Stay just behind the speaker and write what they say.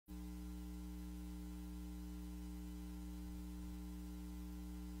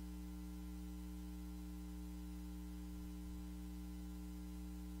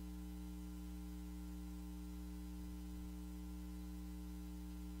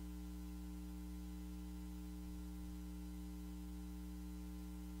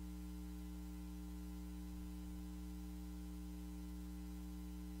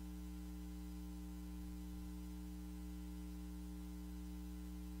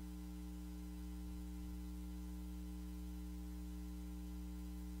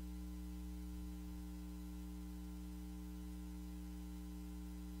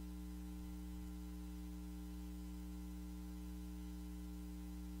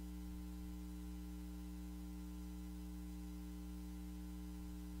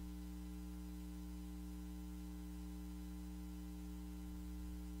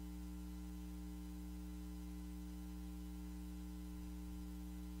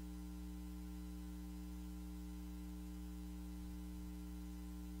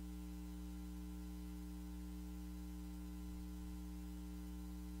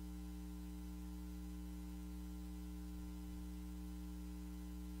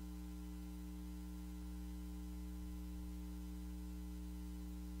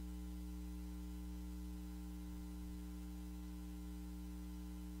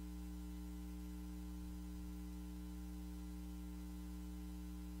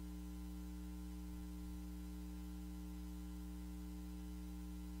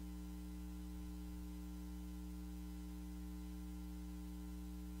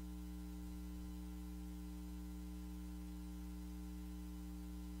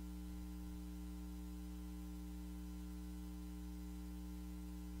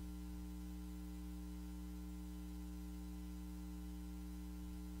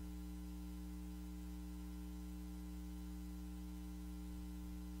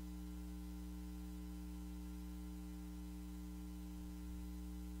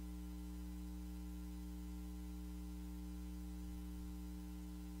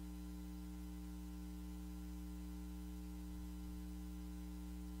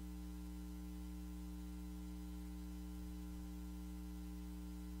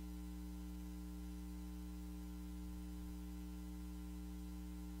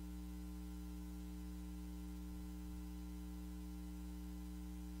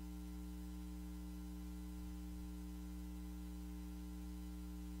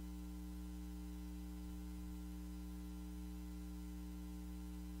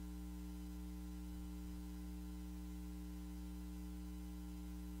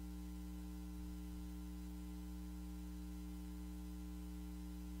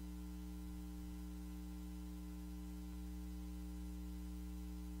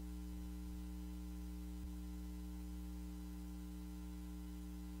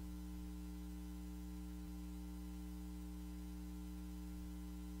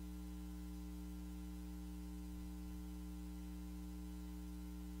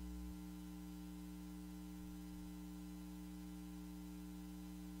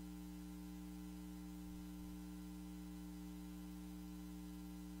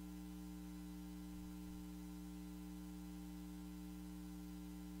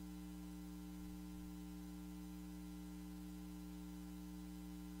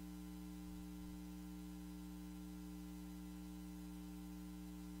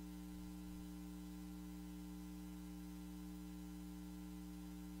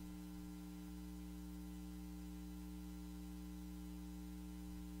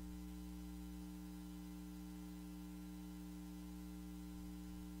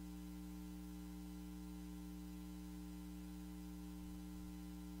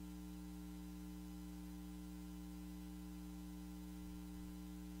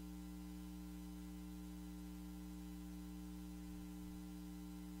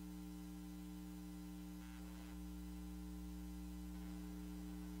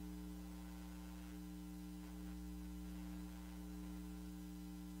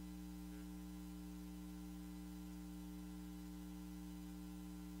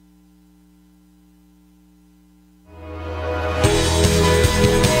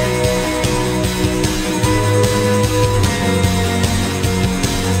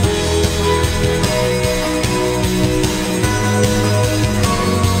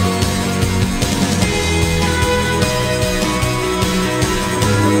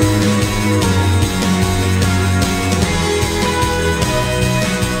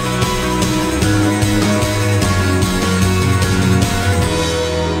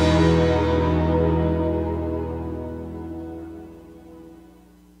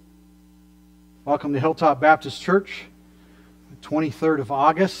Welcome to Hilltop Baptist Church, 23rd of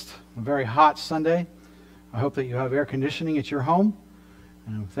August, a very hot Sunday. I hope that you have air conditioning at your home.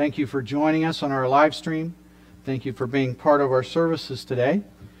 And thank you for joining us on our live stream. Thank you for being part of our services today.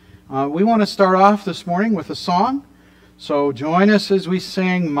 We want to start off this morning with a song. So join us as we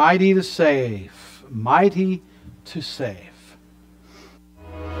sing Mighty to Save, Mighty to Save.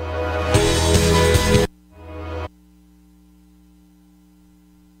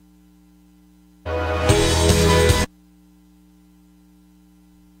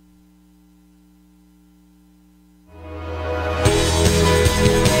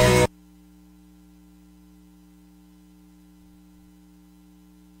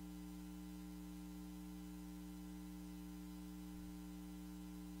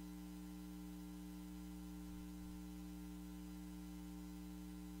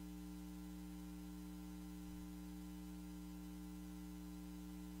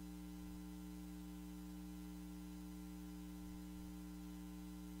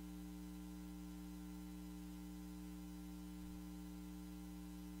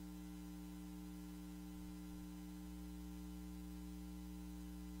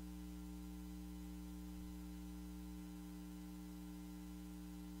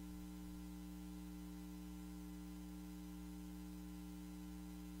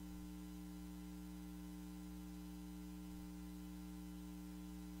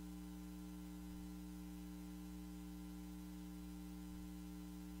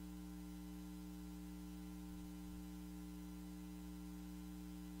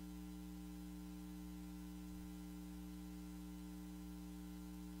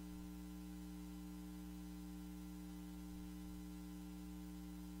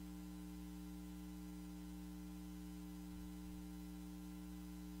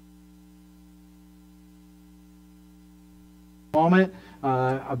 Moment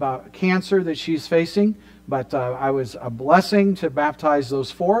about cancer that she's facing, but I was a blessing to baptize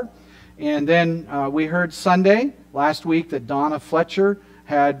those four. And then we heard Sunday last week that Donna Fletcher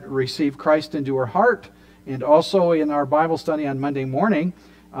had received Christ into her heart, and also in our Bible study on Monday morning,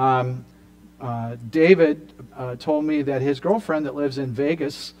 David told me that his girlfriend that lives in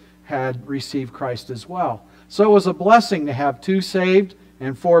Vegas had received Christ as well. So it was a blessing to have 2 saved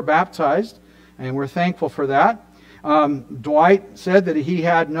and 4 baptized, and we're thankful for that. Dwight said that he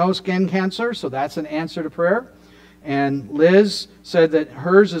had no skin cancer, so that's an answer to prayer. And Liz said that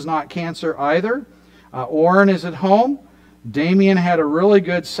hers is not cancer either. Orrin is at home. Damien had a really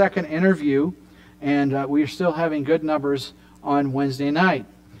good second interview, and we're still having good numbers on Wednesday night.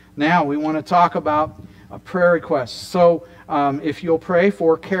 Now we want to talk about prayer requests. So if you'll pray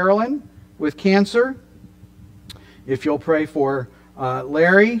for Carolyn with cancer, if you'll pray for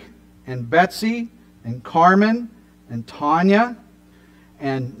Larry and Betsy and Carmen and Tanya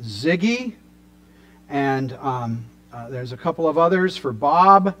and Ziggy, and there's a couple of others for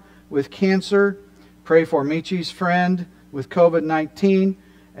Bob with cancer. Pray for Michi's friend with COVID-19,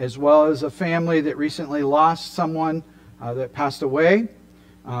 as well as a family that recently lost someone that passed away.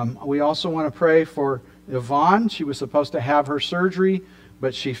 We also want to pray for Yvonne. She was supposed to have her surgery,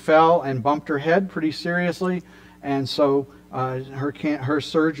 but she fell and bumped her head pretty seriously, and so her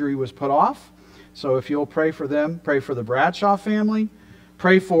surgery was put off. So if you'll pray for them, pray for the Bradshaw family,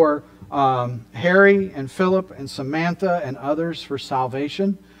 pray for Harry and Philip and Samantha and others for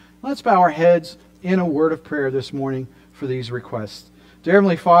salvation. Let's bow our heads in a word of prayer this morning for these requests. Dear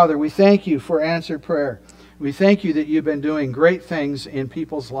Heavenly Father, we thank you for answered prayer. We thank you that you've been doing great things in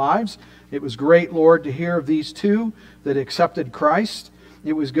people's lives. It was great, Lord, to hear of these 2 that accepted Christ.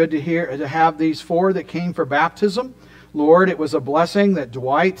 It was good to have these 4 that came for baptism. Lord, it was a blessing that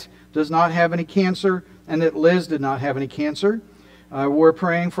Dwight does not have any cancer and that Liz did not have any cancer. We're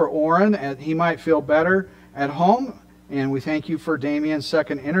praying for Orrin that he might feel better at home, and we thank you for Damien's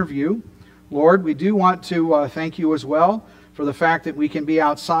second interview. Lord, we do want to thank you as well for the fact that we can be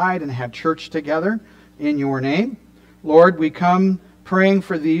outside and have church together in your name. Lord, we come praying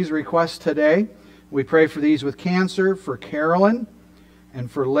for these requests today. We pray for these with cancer, for Carolyn,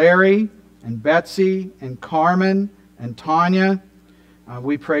 and for Larry, and Betsy, and Carmen, and Tanya.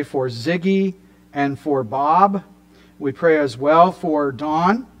 We pray for Ziggy and for Bob. We pray as well for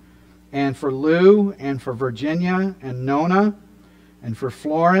Dawn and for Lou and for Virginia and Nona and for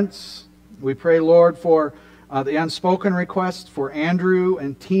Florence. We pray, Lord, for the unspoken requests for Andrew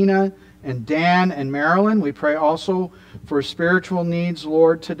and Tina and Dan and Marilyn. We pray also for spiritual needs,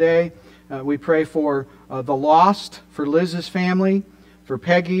 Lord, today. We pray for the lost, for Liz's family, for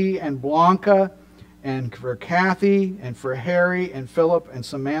Peggy and Blanca, and for Kathy, and for Harry, and Philip, and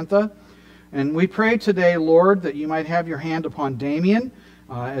Samantha. And we pray today, Lord, that you might have your hand upon Damien.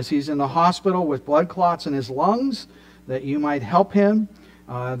 as he's in the hospital with blood clots in his lungs, that you might help him.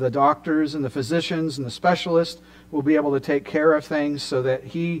 The doctors and the physicians and the specialists will be able to take care of things so that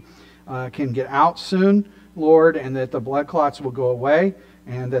he can get out soon, Lord, and that the blood clots will go away,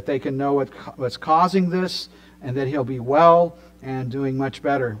 and that they can know what's causing this, and that he'll be well and doing much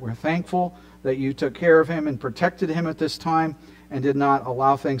better. We're thankful that you took care of him and protected him at this time and did not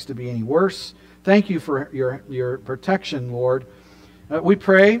allow things to be any worse. Thank you for your protection, Lord. We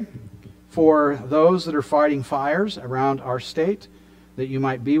pray for those that are fighting fires around our state, that you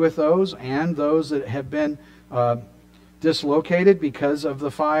might be with those and those that have been dislocated because of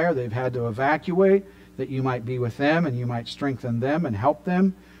the fire. They've had to evacuate, that you might be with them and you might strengthen them and help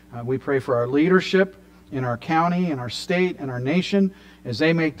them. We pray for our leadership in our county, in our state, and our nation as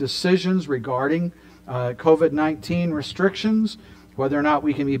they make decisions regarding COVID-19 restrictions, whether or not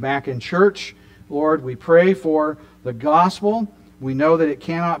we can be back in church. Lord, we pray for the gospel. We know that it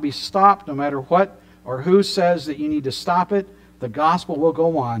cannot be stopped no matter what or who says that you need to stop it. The gospel will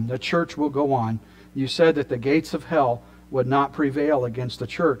go on. The church will go on. You said that the gates of hell would not prevail against the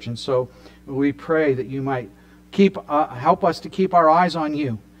church. And so we pray that you might help us to keep our eyes on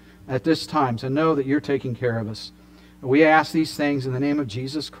you at this time, to know that you're taking care of us. We ask these things in the name of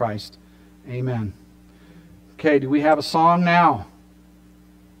Jesus Christ. Amen. Okay, do we have a song now?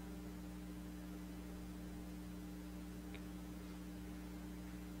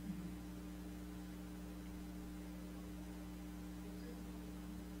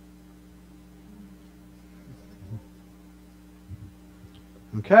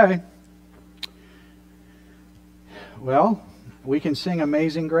 Okay. Well, we can sing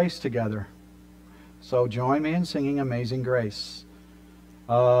Amazing Grace together. So join me in singing Amazing Grace.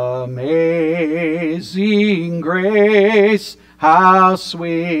 Amazing grace, how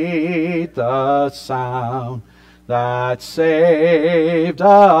sweet the sound that saved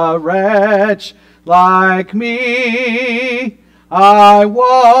a wretch like me. I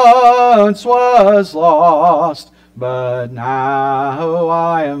once was lost, but now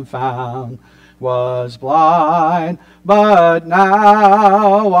I am found. Was blind, but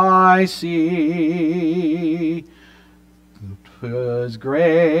now I see. 'Twas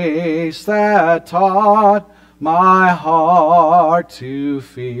grace that taught my heart to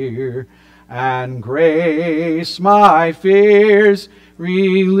fear, and grace my fears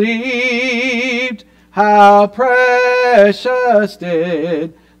relieved. How precious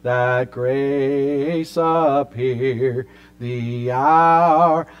did that grace appear the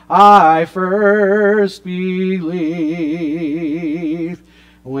hour I first believed.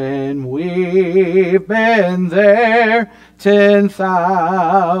 When we've been there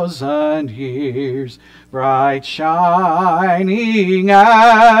 10,000 years, bright shining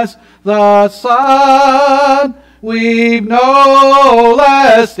as the sun, we've no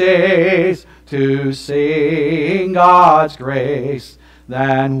less days to sing God's grace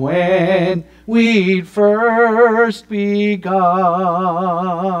than when we'd first begun.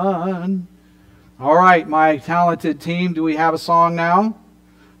 All right, my talented team, do we have a song now?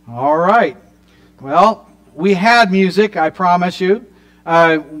 All right. Well, we had music, I promise you.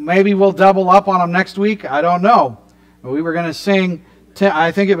 Maybe we'll double up on them next week. I don't know. We were going to sing,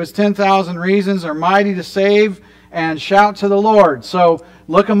 I think it was 10,000 Reasons Are Mighty to Save and Shout to the Lord. So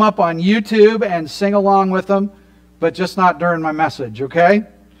look them up on YouTube and sing along with them, but just not during my message, okay?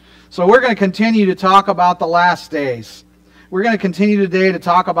 So we're going to continue to talk about the last days. We're going to continue today to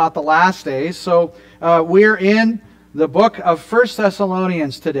talk about the last days. So we're in the book of 1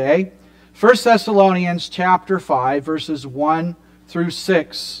 Thessalonians today. 1 Thessalonians chapter 5, verses 1 through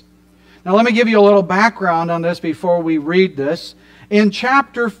 6. Now let me give you a little background on this before we read this. In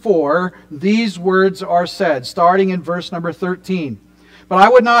chapter 4, these words are said, starting in verse number 13. But I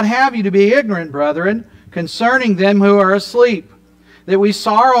would not have you to be ignorant, brethren, concerning them who are asleep, that we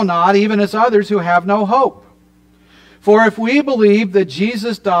sorrow not, even as others who have no hope. For if we believe that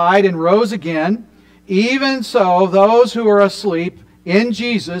Jesus died and rose again, even so those who are asleep in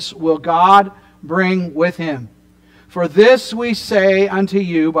Jesus will God bring with him. For this we say unto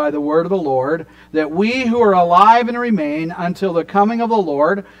you by the word of the Lord, that we who are alive and remain until the coming of the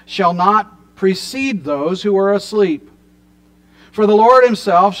Lord shall not precede those who are asleep. For the Lord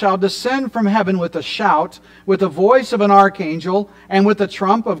himself shall descend from heaven with a shout, with the voice of an archangel, and with the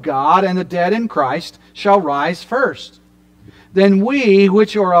trump of God, and the dead in Christ shall rise first. Then we,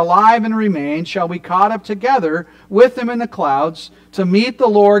 which are alive and remain, shall be caught up together with them in the clouds, to meet the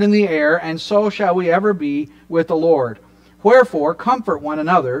Lord in the air, and so shall we ever be with the Lord. Wherefore, comfort one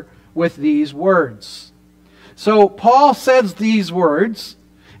another with these words. So Paul says these words,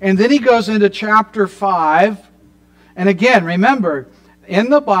 and then he goes into chapter 5. And again, remember, in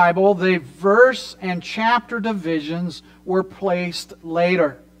the Bible, the verse and chapter divisions were placed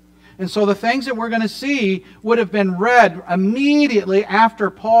later. And so the things that we're going to see would have been read immediately after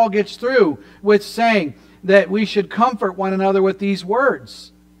Paul gets through with saying that we should comfort one another with these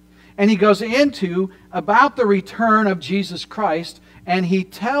words. And he goes into about the return of Jesus Christ, and he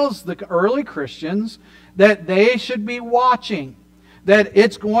tells the early Christians that they should be watching, that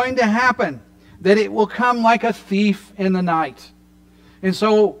it's going to happen, that it will come like a thief in the night. And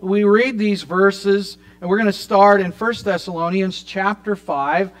so we read these verses, and we're going to start in 1 Thessalonians chapter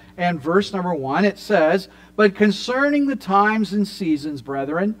 5 and verse number 1. It says, "But concerning the times and seasons,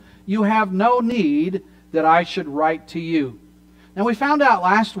 brethren, you have no need that I should write to you." Now we found out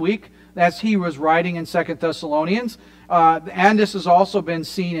last week, as he was writing in 2 Thessalonians, and this has also been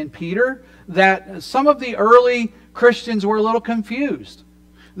seen in Peter, that some of the early Christians were a little confused.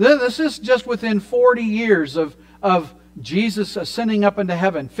 This is just within 40 years of Jesus ascending up into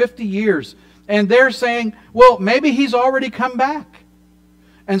heaven, 50 years. And they're saying, well, maybe he's already come back.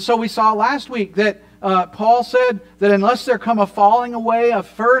 And so we saw last week that Paul said that unless there come a falling away of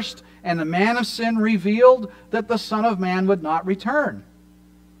first and the man of sin revealed, that the Son of Man would not return.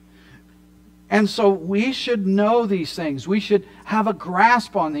 And so we should know these things. We should have a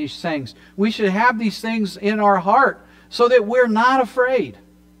grasp on these things. We should have these things in our heart so that we're not afraid.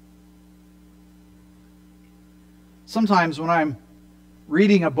 Sometimes when I'm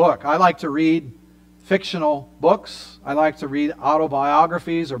reading a book, I like to read fictional books. I like to read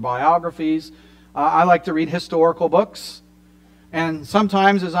autobiographies or biographies. I like to read historical books. And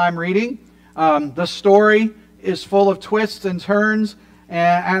sometimes as I'm reading, the story is full of twists and turns,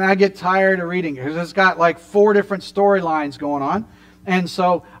 and I get tired of reading it because it's got like 4 different storylines going on. And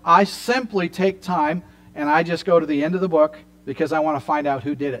so I simply take time and I just go to the end of the book because I want to find out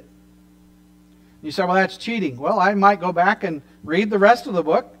who did it. You say, well, that's cheating. Well, I might go back and read the rest of the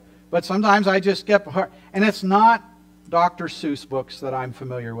book, but sometimes I just skip. And it's not Dr. Seuss books that I'm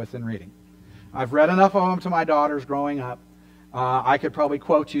familiar with in reading. I've read enough of them to my daughters growing up. I could probably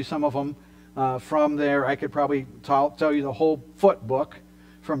quote you some of them from there. I could probably tell you the whole foot book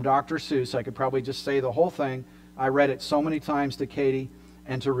from Dr. Seuss. I could probably just say the whole thing. I read it so many times to Katie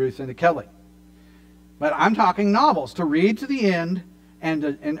and to Ruth and to Kelly. But I'm talking novels, to read to the end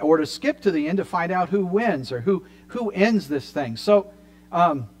or to skip to the end to find out who wins or who ends this thing. So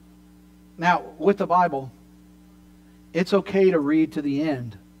now with the Bible, it's okay to read to the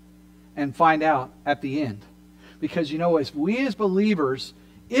end and find out at the end. Because, you know, as we as believers,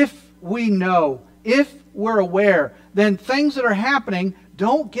 if we know, if we're aware, then things that are happening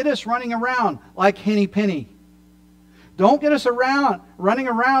don't get us running around like Henny Penny. Don't get us running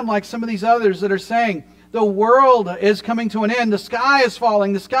around like some of these others that are saying, the world is coming to an end, the sky is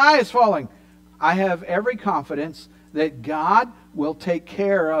falling, the sky is falling. I have every confidence that God will take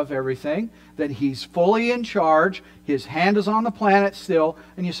care of everything, that He's fully in charge, His hand is on the planet still,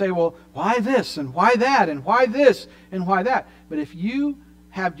 and you say, well, why this, and why that, and why this, and why that? But if you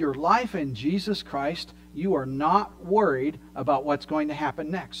have your life in Jesus Christ, you are not worried about what's going to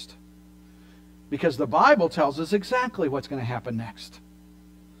happen next. Because the Bible tells us exactly what's going to happen next.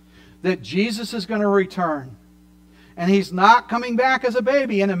 That Jesus is going to return. And He's not coming back as a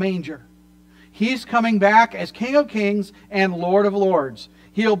baby in a manger. He's coming back as King of Kings and Lord of Lords.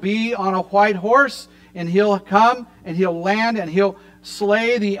 He'll be on a white horse, and He'll come, and He'll land, and He'll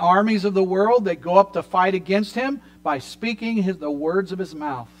slay the armies of the world that go up to fight against Him by speaking the words of His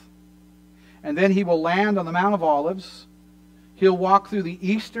mouth. And then He will land on the Mount of Olives. He'll walk through the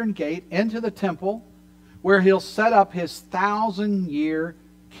eastern gate into the temple, where He'll set up His 1,000-year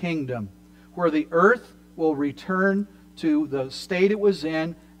kingdom, where the earth will return to the state it was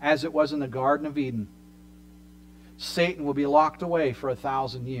in as it was in the Garden of Eden. Satan will be locked away for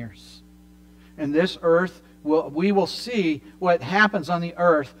 1,000 years. And this earth, we will see what happens on the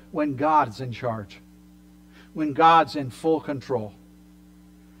earth when God's in charge. When God's in full control.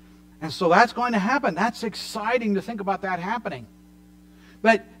 And so that's going to happen. That's exciting to think about that happening.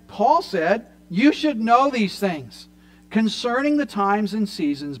 But Paul said, you should know these things. Concerning the times and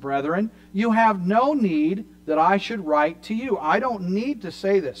seasons, brethren, you have no need that I should write to you. I don't need to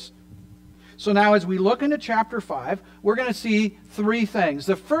say this. So now as we look into chapter 5, we're going to see 3 things.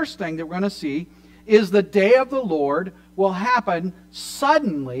 The first thing that we're going to see is the day of the Lord will happen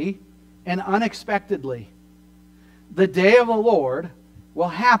suddenly and unexpectedly. The day of the Lord will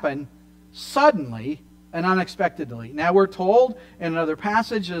happen suddenly and unexpectedly. Now we're told in another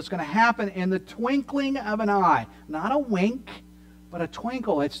passage that it's going to happen in the twinkling of an eye. Not a wink, but a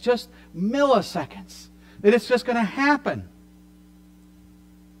twinkle. It's just milliseconds. That it's just going to happen.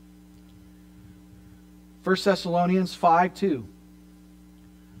 1 Thessalonians 5:2.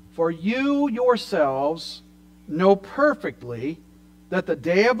 For you yourselves know perfectly that the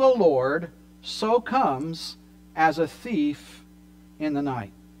day of the Lord so comes as a thief in the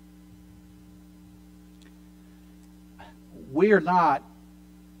night. We are not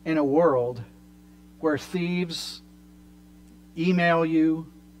in a world where thieves email you,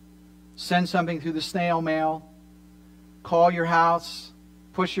 send something through the snail mail, call your house,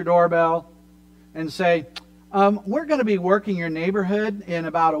 push your doorbell, and say, we're going to be working your neighborhood in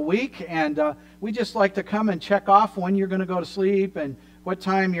about a week, and we just like to come and check off when you're going to go to sleep, and what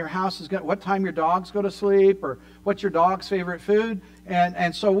time your what time your dogs go to sleep, or what's your dog's favorite food,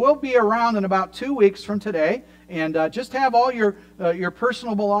 and so we'll be around in about 2 weeks from today, and just have all your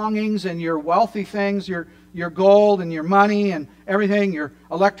personal belongings and your wealthy things, your gold and your money and everything, your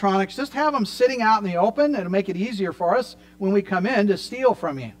electronics, just have them sitting out in the open. It'll make it easier for us when we come in to steal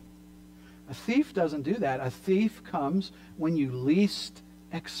from you. A thief doesn't do that. A thief comes when you least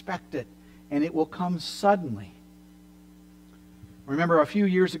expect it, and it will come suddenly. Remember a few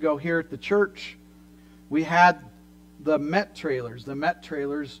years ago here at the church, we had the Met trailers. The Met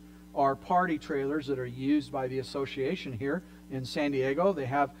trailers are party trailers that are used by the association here in San Diego. They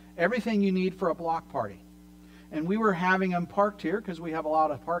have everything you need for a block party. And we were having them parked here because we have a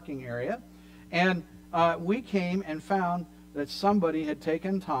lot of parking area. And we came and found that somebody had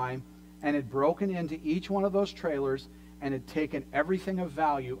taken time and had broken into each one of those trailers and had taken everything of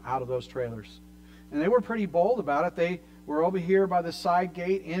value out of those trailers. And they were pretty bold about it. They were over here by the side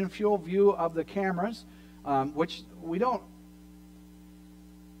gate in full view of the cameras, which we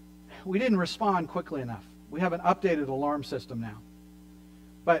didn't respond quickly enough. We have an updated alarm system now.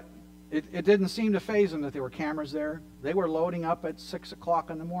 But it didn't seem to faze them that there were cameras there. They were loading up at 6 o'clock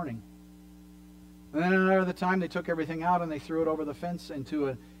in the morning. And then another time they took everything out and they threw it over the fence into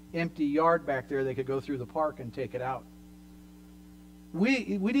an empty yard back there. They could go through the park and take it out.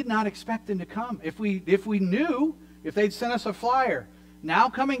 We did not expect them to come. If we knew, if they'd sent us a flyer, now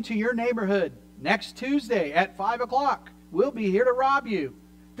coming to your neighborhood next Tuesday at 5 o'clock, we'll be here to rob you,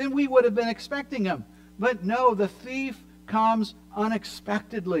 then we would have been expecting them. But no, the thief comes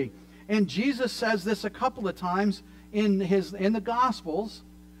unexpectedly. And Jesus says this a couple of times in the Gospels,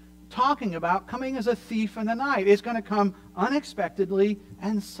 talking about coming as a thief in the night. It's going to come unexpectedly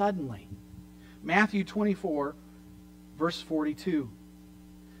and suddenly. Matthew 24, verse 42.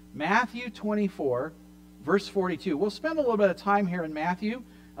 Matthew 24, verse 42. We'll spend a little bit of time here in Matthew.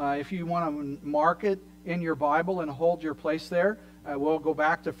 If you want to mark it in your Bible and hold your place there, we'll go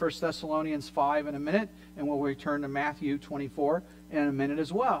back to 1 Thessalonians 5 in a minute, and we'll return to Matthew 24 in a minute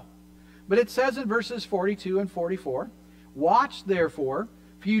as well. But it says in verses 42 and 44, "Watch therefore,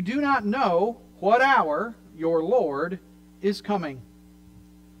 for you do not know what hour your Lord is coming,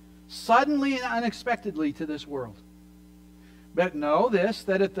 suddenly and unexpectedly to this world. But know this,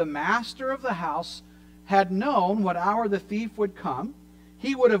 that if the master of the house had known what hour the thief would come,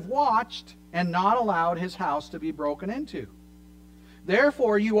 he would have watched and not allowed his house to be broken into.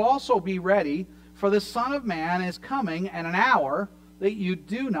 Therefore you also be ready, for the Son of Man is coming at an hour that you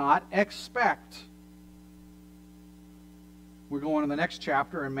do not expect." We're going to the next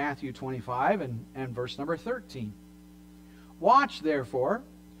chapter in Matthew 25 and verse number 13. "Watch therefore,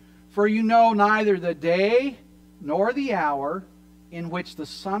 for you know neither the day nor the hour in which the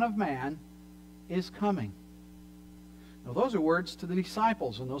Son of Man is coming." Now those are words to the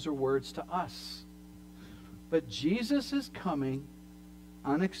disciples, and those are words to us. But Jesus is coming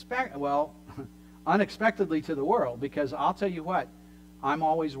unexpectedly to the world, because I'll tell you what, I'm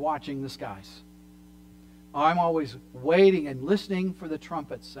always watching the skies. I'm always waiting and listening for the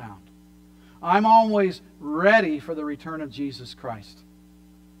trumpet sound. I'm always ready for the return of Jesus Christ.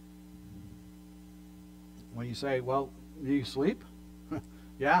 When you say, well, do you sleep?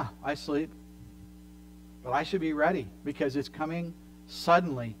 Yeah, I sleep. But I should be ready, because it's coming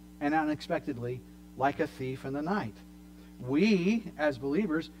suddenly and unexpectedly like a thief in the night. We, as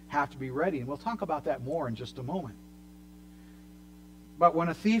believers, have to be ready. And we'll talk about that more in just a moment. But when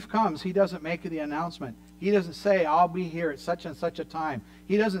a thief comes, he doesn't make the announcement. He doesn't say, I'll be here at such and such a time.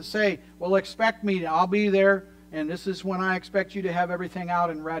 He doesn't say, well, expect me. I'll be there, and this is when I expect you to have everything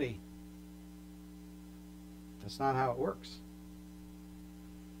out and ready. That's not how it works.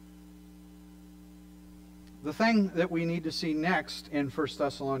 The thing that we need to see next in 1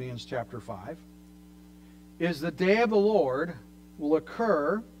 Thessalonians chapter 5 is the day of the Lord will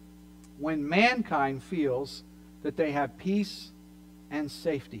occur when mankind feels that they have peace and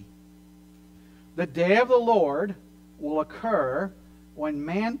safety. The day of the Lord will occur when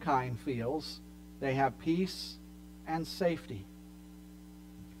mankind feels they have peace and safety.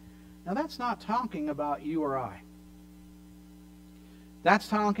 Now that's not talking about you or I. That's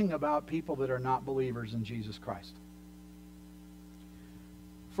talking about people that are not believers in Jesus Christ.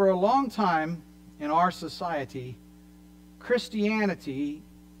 For a long time in our society, Christianity,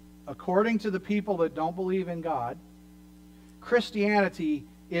 according to the people that don't believe in God, Christianity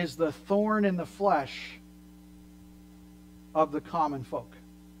is the thorn in the flesh of the common folk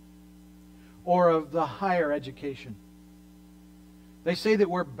or of the higher education. They say that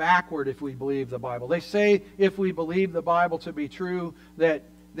we're backward if we believe the Bible. They say if we believe the Bible to be true, that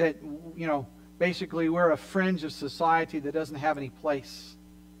basically we're a fringe of society that doesn't have any place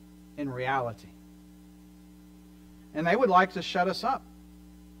in reality. And they would like to shut us up.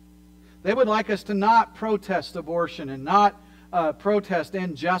 They would like us to not protest abortion and not protest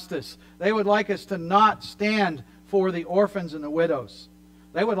injustice. They would like us to not stand for the orphans and the widows.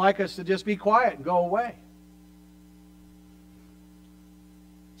 They would like us to just be quiet and go away.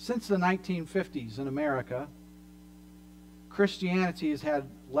 Since the 1950s in America, Christianity has had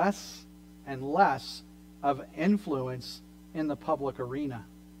less and less of influence in the public arena.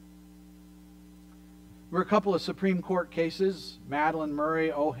 There were a couple of Supreme Court cases Madeline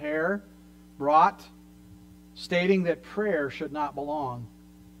Murray O'Hare brought, stating that prayer should not belong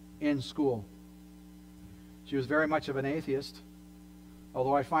in school. She was very much of an atheist,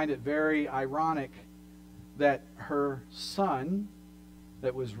 although I find it very ironic that her son,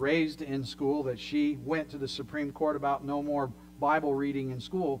 that was raised in school, that she went to the Supreme Court about no more Bible reading in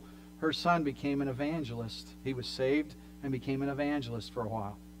school, her son became an evangelist. He was saved and became an evangelist for a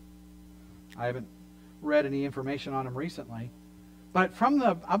while. I haven't read any information on him recently. But from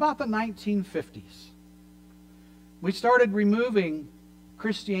about the 1950s, we started removing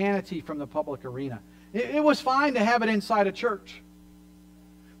Christianity from the public arena. It was fine to have it inside a church,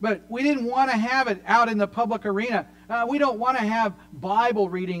 but we didn't want to have it out in the public arena. We don't want to have Bible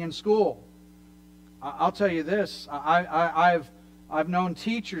reading in school. I'll tell you this. I've known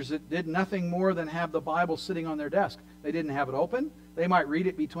teachers that did nothing more than have the Bible sitting on their desk. They didn't have it open. They might read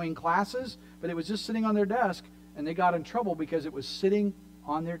it between classes, but it was just sitting on their desk, and they got in trouble because it was sitting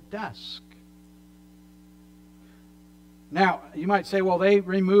on their desk. Now, you might say, well, they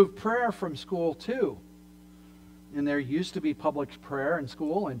removed prayer from school too. And there used to be public prayer in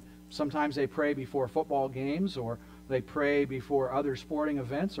school, and sometimes they pray before football games, or they pray before other sporting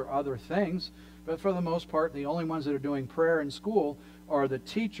events or other things. But for the most part, the only ones that are doing prayer in school are the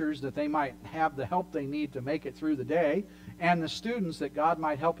teachers, that they might have the help they need to make it through the day, and the students, that God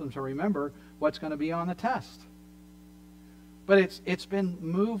might help them to remember what's going to be on the test. But it's been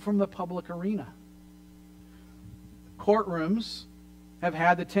moved from the public arena. Courtrooms have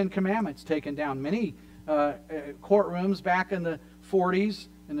had the Ten Commandments taken down. Many courtrooms back in the 40s,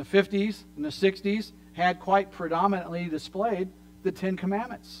 in the 50s, in the 60s had quite predominantly displayed the Ten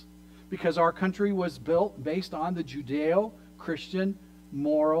Commandments, because our country was built based on the Judeo-Christian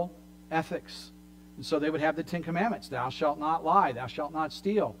moral ethics. And so they would have the Ten Commandments. Thou shalt not lie. Thou shalt not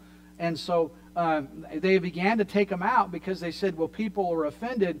steal. And so they began to take them out because they said, well, people were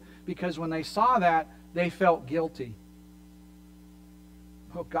offended because when they saw that, they felt guilty.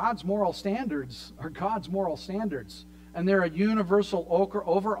 Well, God's moral standards are God's moral standards. And they're a universal,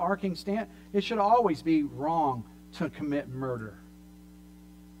 overarching standard. It should always be wrong to commit murder.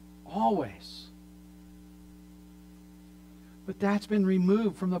 Always. But that's been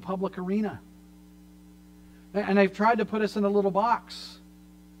removed from the public arena. And they've tried to put us in a little box.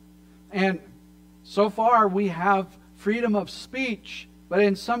 And so far we have freedom of speech, but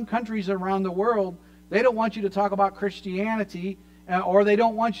in some countries around the world, they don't want you to talk about Christianity, or they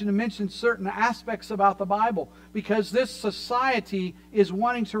don't want you to mention certain aspects about the Bible, because this society is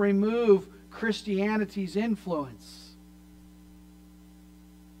wanting to remove Christianity's influence.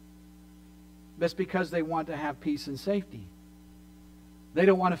 That's because they want to have peace and safety. They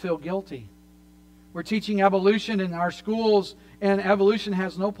don't want to feel guilty. We're teaching evolution in our schools, and evolution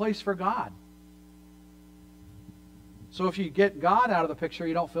has no place for God. So if you get God out of the picture,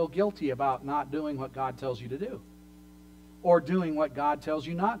 you don't feel guilty about not doing what God tells you to do, or doing what God tells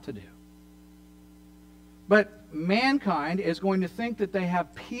you not to do. But mankind is going to think that they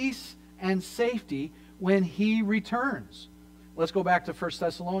have peace and safety when He returns. Let's go back to 1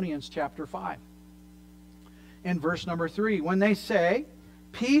 Thessalonians chapter 5. In verse number 3, when they say,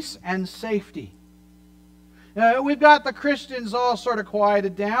 peace and safety. We've got the Christians all sort of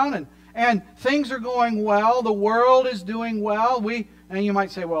quieted down, and things are going well. The world is doing well. And you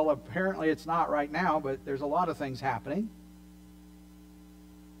might say, well, apparently it's not right now, but there's a lot of things happening.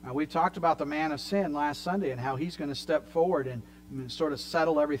 We talked about the man of sin last Sunday and how he's going to step forward and sort of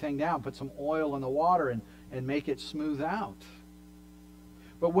settle everything down, put some oil in the water and make it smooth out.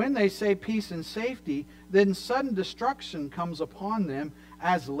 But when they say peace and safety, then sudden destruction comes upon them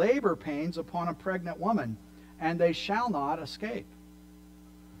as labor pains upon a pregnant woman, and they shall not escape.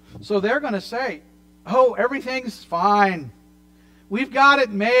 So they're going to say, oh, everything's fine. We've got it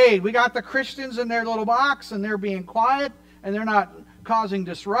made. We got the Christians in their little box, and they're being quiet, and they're not causing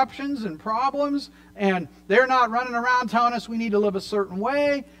disruptions and problems, and they're not running around telling us we need to live a certain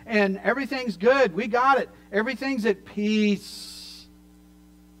way, and everything's good. We got it. Everything's at peace.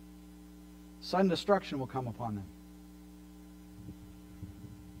 Sudden destruction will come upon them.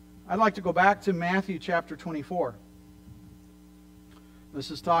 I'd like to go back to Matthew chapter 24.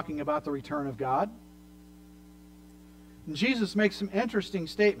 This is talking about the return of God. And Jesus makes some interesting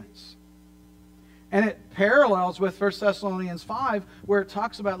statements. And it parallels with 1 Thessalonians 5, where it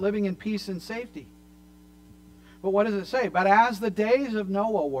talks about living in peace and safety. But what does it say? But as the days of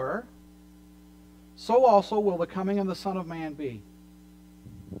Noah were, so also will the coming of the Son of Man be.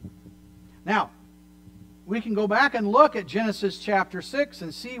 Now, we can go back and look at Genesis chapter 6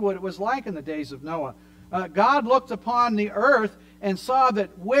 and see what it was like in the days of Noah. God looked upon the earth and saw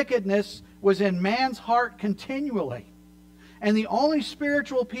that wickedness was in man's heart continually. And the only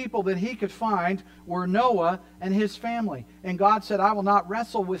spiritual people that he could find were Noah and his family. And God said, I will not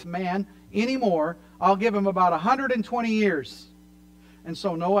wrestle with man anymore. I'll give him about 120 years. And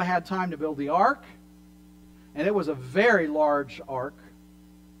so Noah had time to build the ark. And it was a very large ark.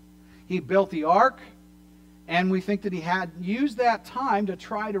 He built the ark. And we think that he had used that time to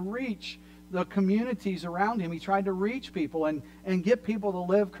try to reach the communities around him. He tried to reach people and get people to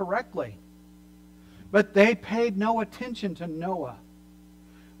live correctly. But they paid no attention to Noah.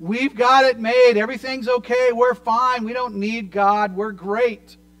 We've got it made. Everything's okay. We're fine. We don't need God. We're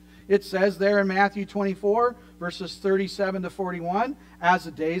great. It says there in Matthew 24, verses 37 to 41, as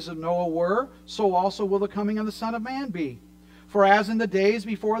the days of Noah were, so also will the coming of the Son of Man be. For as in the days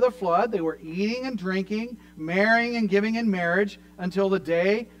before the flood, they were eating and drinking, marrying and giving in marriage, until the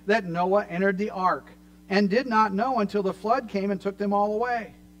day that Noah entered the ark, and did not know until the flood came and took them all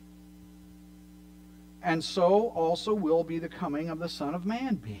away. And so also will be the coming of the Son of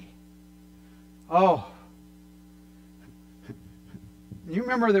Man be. Oh. You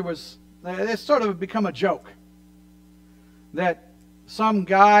remember it's sort of become a joke that some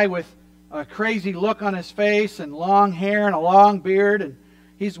guy with a crazy look on his face and long hair and a long beard, and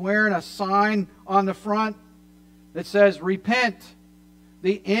he's wearing a sign on the front that says, repent,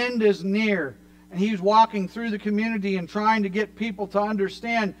 the end is near. And he's walking through the community and trying to get people to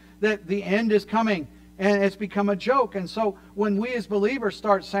understand that the end is coming. And it's become a joke. And so when we as believers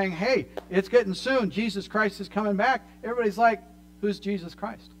start saying, hey, it's getting soon, Jesus Christ is coming back, everybody's like, who's Jesus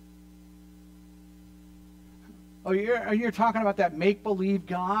Christ? Oh, you're talking about that make-believe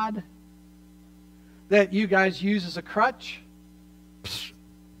God that you guys use as a crutch? Psh,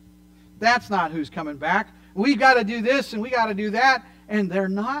 that's not who's coming back. We got to do this and we got to do that. And they're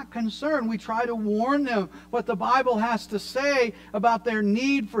not concerned. We try to warn them what the Bible has to say about their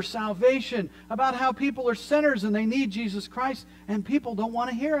need for salvation, about how people are sinners and they need Jesus Christ, and people don't want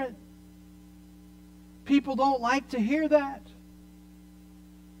to hear it. People don't like to hear that.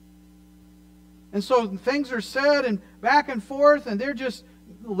 And so things are said and back and forth, and they're just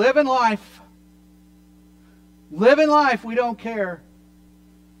living life. Living life, we don't care.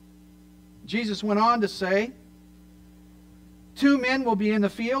 Jesus went on to say, 2 men will be in the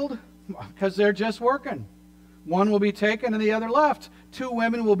field because they're just working. One will be taken and the other left. 2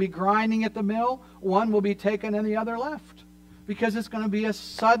 women will be grinding at the mill. One will be taken and the other left. Because it's going to be a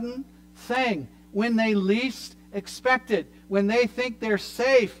sudden thing. When they least expect it. When they think they're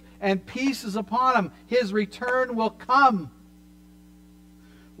safe and peace is upon them. His return will come.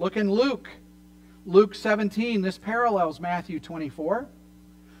 Look in Luke. Luke 17. This parallels Matthew 24.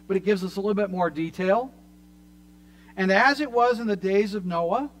 But it gives us a little bit more detail. And as it was in the days of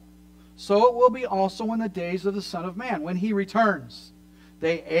Noah, so it will be also in the days of the Son of Man, when he returns.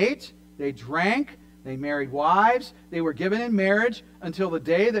 They ate, they drank, they married wives, they were given in marriage until the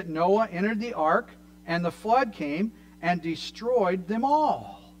day that Noah entered the ark, and the flood came and destroyed them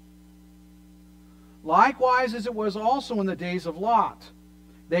all. Likewise as it was also in the days of Lot.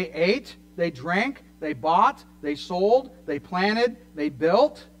 They ate, they drank, they bought, they sold, they planted, they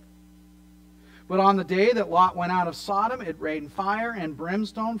built. But on the day that Lot went out of Sodom, it rained fire and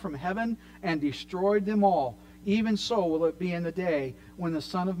brimstone from heaven and destroyed them all. Even so will it be in the day when the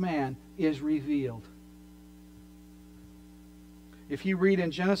Son of Man is revealed. If you read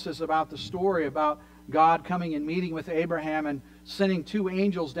in Genesis about the story about God coming and meeting with Abraham and sending 2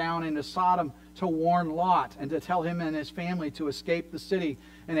 angels down into Sodom to warn Lot and to tell him and his family to escape the city,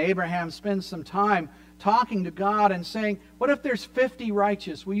 And Abraham spends some time talking to God and saying, what if there's 50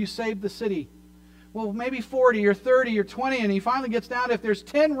 righteous? Will you save the city? Well, maybe 40 or 30 or 20. And he finally gets down to, if there's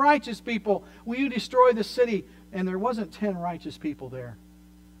 10 righteous people, will you destroy the city? And there wasn't 10 righteous people there.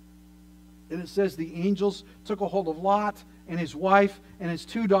 And it says the angels took a hold of Lot and his wife and his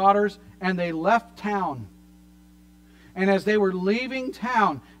 2 daughters, and they left town. And as they were leaving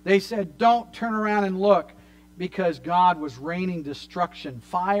town, they said, don't turn around and look, because God was raining destruction,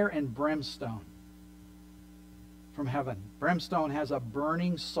 fire and brimstone from heaven. Brimstone has a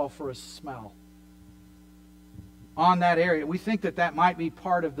burning, sulfurous smell on that area. We think that that might be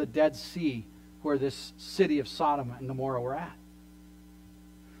part of the Dead Sea where this city of Sodom and Gomorrah were at.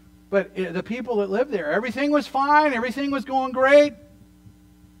 But the people that lived there, everything was fine, everything was going great.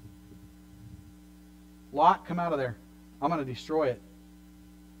 Lot, come out of there. I'm going to destroy it.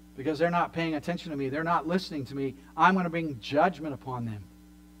 Because they're not paying attention to me. They're not listening to me. I'm going to bring judgment upon them.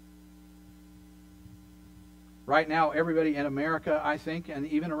 Right now, everybody in America, I think, and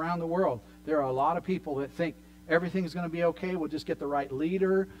even around the world, there are a lot of people that think everything's going to be okay. We'll just get the right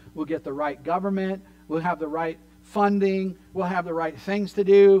leader. We'll get the right government. We'll have the right funding. We'll have the right things to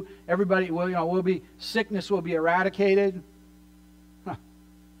do. Everybody will, sickness will be eradicated.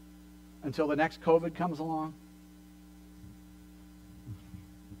 Until the next COVID comes along.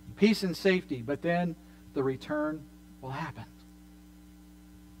 Peace and safety, but then the return will happen.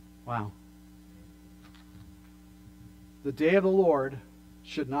 Wow. The day of the Lord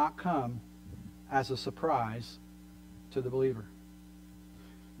should not come as a surprise to the believer.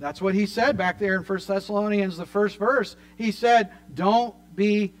 That's what he said back there in 1 Thessalonians, the first verse. He said, don't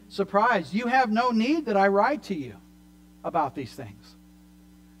be surprised. You have no need that I write to you about these things.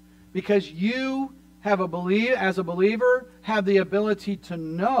 Because you as a believer, have the ability to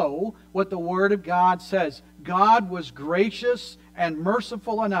know what the Word of God says. God was gracious and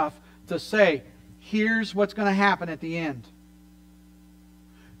merciful enough to say, here's what's going to happen at the end.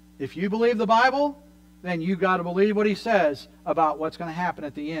 If you believe the Bible, then you've got to believe what He says about what's going to happen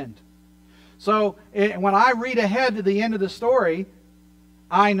at the end. So when I read ahead to the end of the story,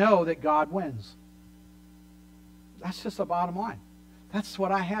 I know that God wins. That's just the bottom line. That's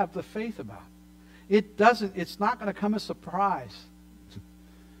what I have the faith about. It's not going to come as a surprise.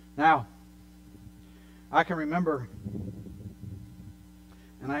 Now, I can remember,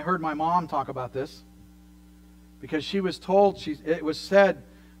 and I heard my mom talk about this, because she was told, it was said,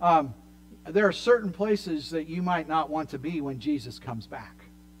 there are certain places that you might not want to be when Jesus comes back.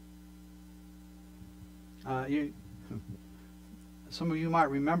 Some of you might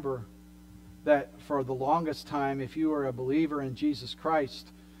remember that for the longest time, if you were a believer in Jesus Christ,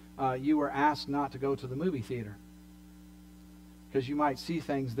 you were asked not to go to the movie theater because you might see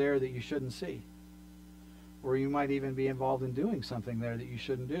things there that you shouldn't see, or you might even be involved in doing something there that you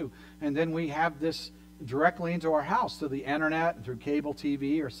shouldn't do. And then we have this directly into our house through the internet and through cable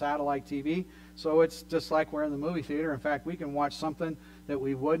TV or satellite TV. So it's just like we're in the movie theater. In fact, we can watch something that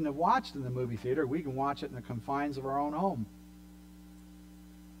we wouldn't have watched in the movie theater. We can watch it in the confines of our own home.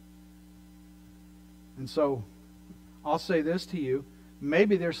 And so I'll say this to you.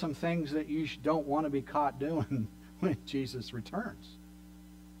 Maybe there's some things that you don't want to be caught doing when Jesus returns,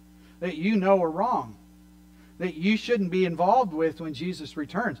 that you know are wrong, that you shouldn't be involved with when Jesus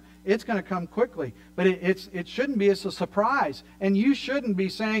returns. It's going to come quickly, but it shouldn't be as a surprise. And you shouldn't be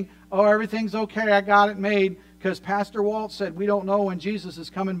saying, oh, everything's okay, I got it made, because Pastor Walt said we don't know when Jesus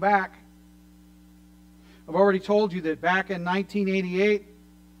is coming back. I've already told you that back in 1988,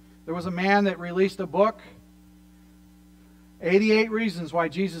 there was a man that released a book, 88 Reasons Why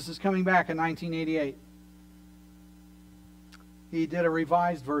Jesus is Coming Back, in 1988. He did a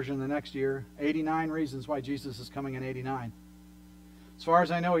revised version the next year, 89 Reasons Why Jesus is Coming in 89. As far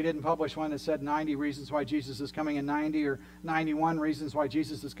as I know, he didn't publish one that said 90 Reasons Why Jesus is Coming in 90 or 91 Reasons Why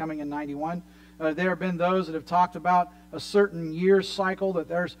Jesus is Coming in 91. There have been those that have talked about a certain year cycle, that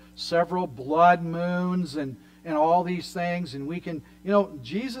there's several blood moons and all these things. And we can,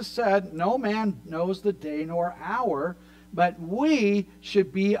 Jesus said, no man knows the day nor hour, but we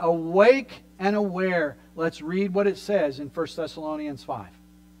should be awake and aware. Let's read what it says in 1 Thessalonians 5,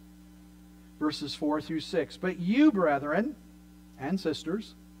 verses 4 through 6. But you, brethren and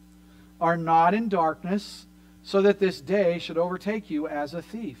sisters, are not in darkness, so that this day should overtake you as a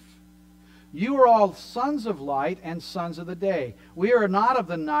thief. You are all sons of light and sons of the day. We are not of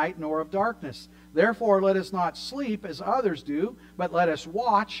the night nor of darkness. Therefore let us not sleep as others do, but let us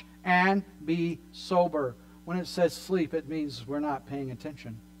watch and be sober. When it says sleep, it means we're not paying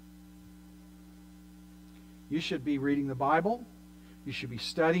attention. You should be reading the Bible. You should be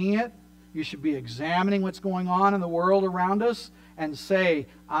studying it. You should be examining what's going on in the world around us and say,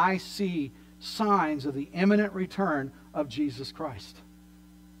 I see signs of the imminent return of Jesus Christ.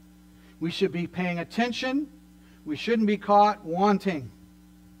 We should be paying attention. We shouldn't be caught wanting,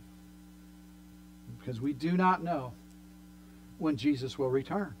 because we do not know when Jesus will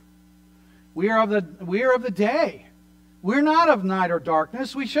return. We are of the day. We're not of night or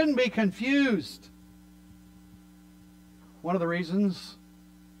darkness. We shouldn't be confused. One of the reasons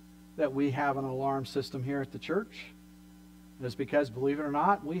that we have an alarm system here at the church is because, believe it or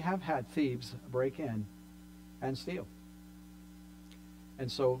not, we have had thieves break in and steal.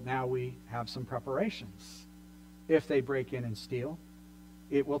 And so now we have some preparations. If they break in and steal,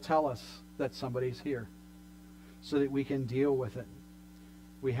 it will tell us that somebody's here so that we can deal with it.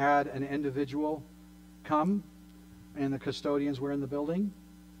 We had an individual come, and the custodians were in the building,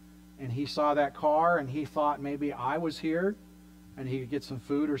 and he saw that car, and he thought maybe I was here, and he could get some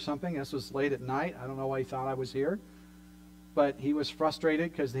food or something. This was late at night. I don't know why he thought I was here. But he was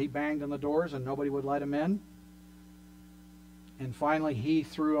frustrated because he banged on the doors and nobody would let him in. And finally he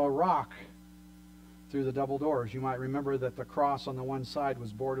threw a rock through the double doors. You might remember that the cross on the one side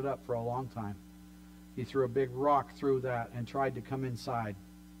was boarded up for a long time. He threw a big rock through that and tried to come inside.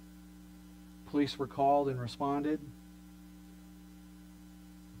 Police were called and responded.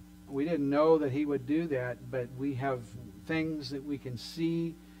 We didn't know that he would do that, but we have things that we can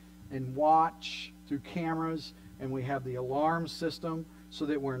see and watch through cameras, and we have the alarm system so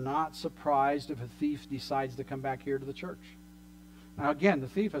that we're not surprised if a thief decides to come back here to the church. Now again, the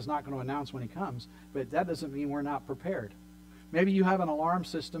thief is not going to announce when he comes, but that doesn't mean we're not prepared. Maybe you have an alarm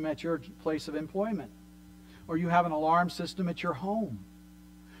system at your place of employment, or you have an alarm system at your home,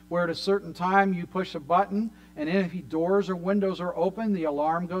 where at a certain time you push a button, and if doors or windows are open, the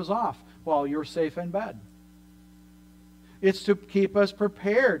alarm goes off while you're safe in bed. It's to keep us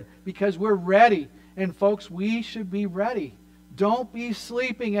prepared because we're ready. And folks, we should be ready. Don't be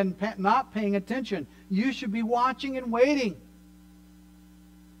sleeping and not paying attention. You should be watching and waiting.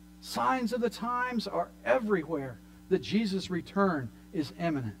 Signs of the times are everywhere that Jesus' return is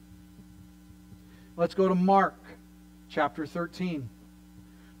imminent. Let's go to Mark chapter 13.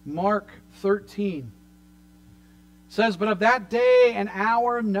 Mark 13 says, "But of that day and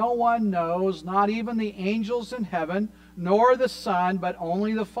hour no one knows, not even the angels in heaven, nor the Son, but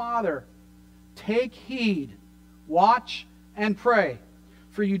only the Father. Take heed, watch, and pray,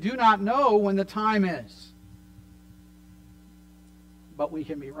 for you do not know when the time is." But we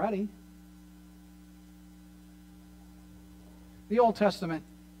can be ready. The Old Testament,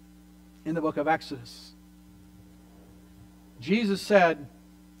 in the book of Exodus, Jesus said,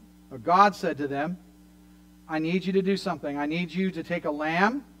 or God said to them, I need you to do something. I need you to take a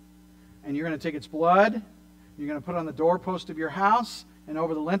lamb, and you're going to take its blood, you're going to put it on the doorpost of your house and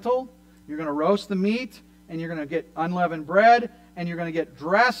over the lintel. You're going to roast the meat, and you're going to get unleavened bread, and you're going to get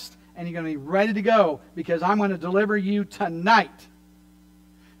dressed, and you're going to be ready to go, because I'm going to deliver you tonight.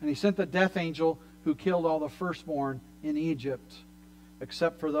 And he sent the death angel who killed all the firstborn in Egypt,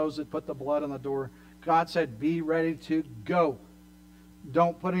 except for those that put the blood on the door. God said, be ready to go.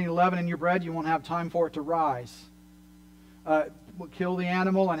 Don't put any leaven in your bread. You won't have time for it to rise. Kill the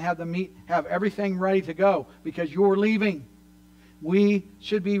animal and have the meat, have everything ready to go, because you're leaving. We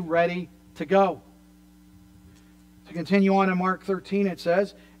should be ready to go. To continue on in Mark 13, it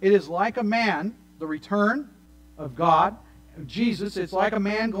says, it is like a man, the return of God, of Jesus, it's like a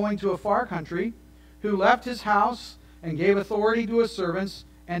man going to a far country, who left his house and gave authority to his servants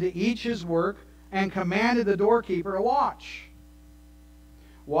and to each his work, and commanded the doorkeeper to watch.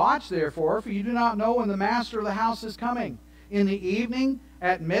 Watch, therefore, for you do not know when the master of the house is coming, in the evening,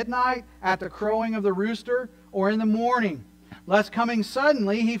 at midnight, at the crowing of the rooster, or in the morning, lest coming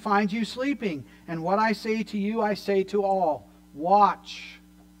suddenly he find you sleeping. And what I say to you, I say to all, watch.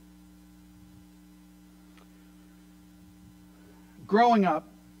 Growing up,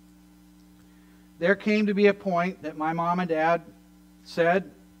 there came to be a point that my mom and dad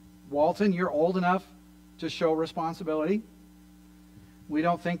said, Walton, you're old enough to show responsibility. We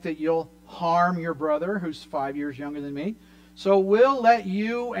don't think that you'll harm your brother, who's 5 years younger than me. So we'll let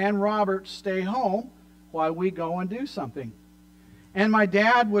you and Robert stay home while we go and do something. And my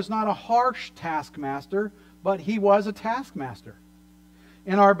dad was not a harsh taskmaster, but he was a taskmaster.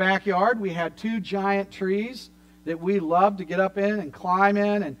 In our backyard, we had 2 giant trees that we loved to get up in and climb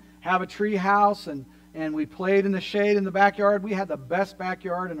in and have a tree house, and we played in the shade in the backyard. We had the best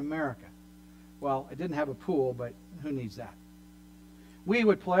backyard in America. Well, it didn't have a pool, but who needs that? We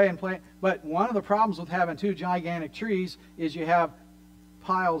would play and play, but one of the problems with having 2 gigantic trees is you have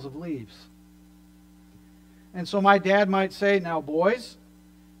piles of leaves. And so my dad might say, now boys,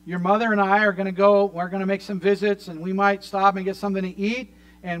 Your mother and I are going to go, we're going to make some visits, and we might stop and get something to eat,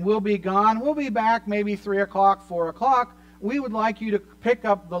 and we'll be gone. We'll be back maybe 3 o'clock, 4 o'clock. We would like you to pick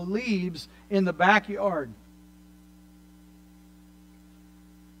up the leaves in the backyard.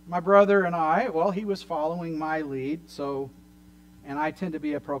 My brother and I, well, he was following my lead, and I tend to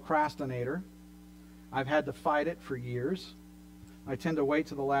be a procrastinator. I've had to fight it for years. I tend to wait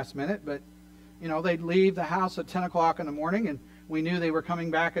to the last minute, but, they'd leave the house at 10 o'clock in the morning, and we knew they were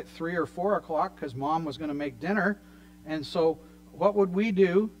coming back at 3 or 4 o'clock because Mom was going to make dinner. And so what would we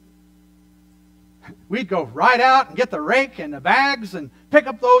do? We'd go right out and get the rake and the bags and pick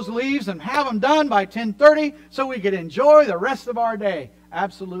up those leaves and have them done by 10:30 so we could enjoy the rest of our day.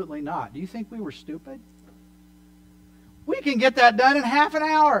 Absolutely not. Do you think we were stupid? We can get that done in half an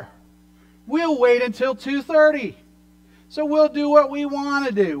hour. We'll wait until 2:30. So we'll do what we want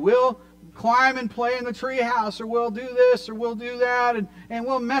to do. We'll climb and play in the treehouse, or we'll do this, or we'll do that, and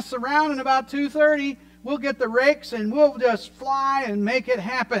we'll mess around, and about 2:30 we'll get the rakes and we'll just fly and make it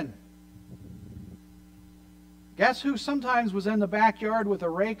happen. Guess who sometimes was in the backyard with a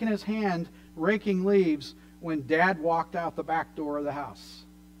rake in his hand raking leaves when Dad walked out the back door of the house?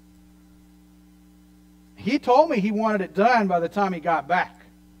 He told me he wanted it done by the time he got back.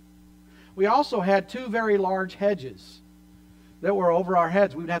 We also had 2 very large hedges that were over our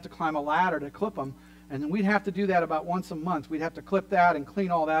heads. We'd have to climb a ladder to clip them, and then we'd have to do that about once a month. We'd have to clip that and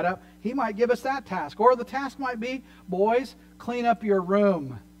clean all that up. He might give us that task, or the task might be, boys, clean up your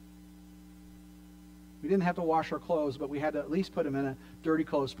room. We didn't have to wash our clothes, but we had to at least put them in a dirty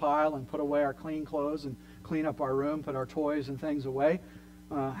clothes pile and put away our clean clothes and clean up our room, put our toys and things away.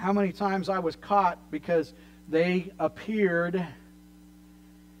 How many times I was caught because they appeared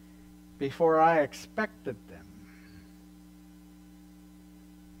before I expected them.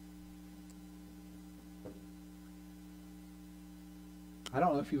 I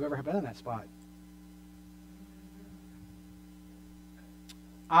don't know if you've ever been in that spot.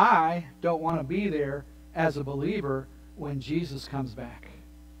 I don't want to be there as a believer when Jesus comes back.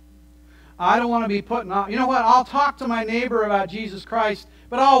 I don't want to be putting off. You know what? I'll talk to my neighbor about Jesus Christ,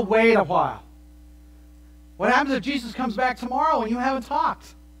 but I'll wait a while. What happens if Jesus comes back tomorrow and you haven't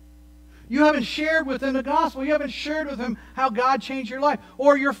talked? You haven't shared with him the gospel. You haven't shared with him how God changed your life.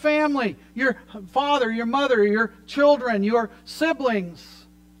 Or your family, your father, your mother, your children, your siblings.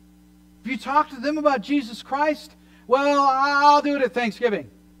 If you talk to them about Jesus Christ, well, I'll do it at Thanksgiving.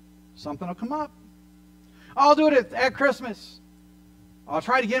 Something will come up. I'll do it at Christmas. I'll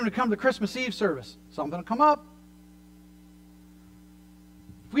try to get him to come to the Christmas Eve service. Something will come up.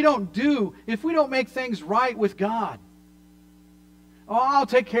 If we don't make things right with God, oh, I'll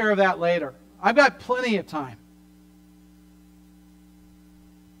take care of that later. I've got plenty of time.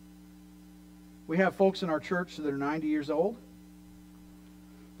 We have folks in our church that are 90 years old.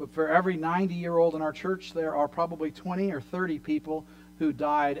 But for every 90-year-old in our church, there are probably 20 or 30 people who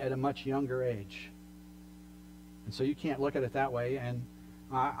died at a much younger age. And so you can't look at it that way. And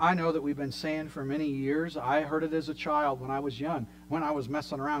I know that we've been saying for many years, I heard it as a child when I was young, when I was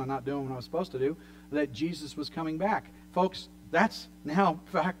messing around and not doing what I was supposed to do, that Jesus was coming back. Folks, that's now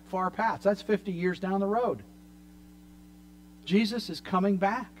far past. That's 50 years down the road. Jesus is coming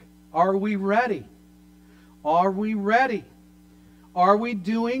back. Are we ready? Are we ready? Are we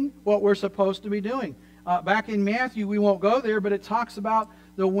doing what we're supposed to be doing? Back in Matthew, we won't go there, but it talks about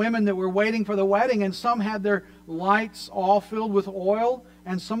the women that were waiting for the wedding, and some had their lights all filled with oil,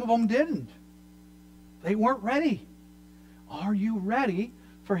 and some of them didn't. They weren't ready. Are you ready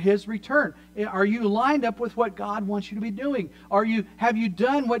for His return? Are you lined up with what God wants you to be doing? Have you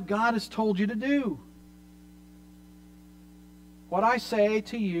done what God has told you to do? What I say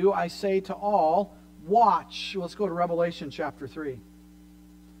to you, I say to all, watch. Let's go to Revelation chapter 3.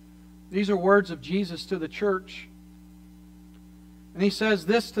 These are words of Jesus to the church. And He says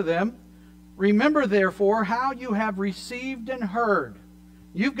this to them, remember therefore how you have received and heard.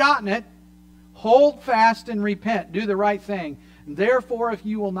 You've gotten it. Hold fast and repent. Do the right thing. Therefore, if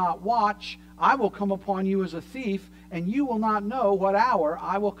you will not watch, I will come upon you as a thief, and you will not know what hour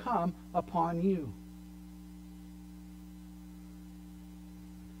I will come upon you.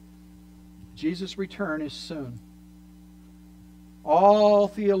 Jesus' return is soon. All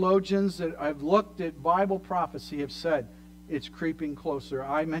theologians that have looked at Bible prophecy have said it's creeping closer.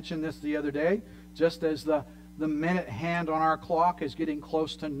 I mentioned this the other day, just as the minute hand on our clock is getting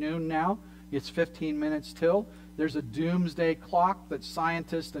close to noon now. It's 15 minutes till. There's a doomsday clock that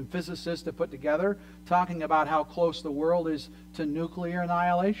scientists and physicists have put together talking about how close the world is to nuclear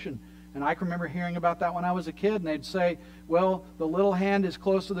annihilation. And I can remember hearing about that when I was a kid, and they'd say, well, the little hand is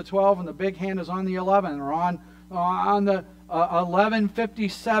close to the 12 and the big hand is on the 11, or on the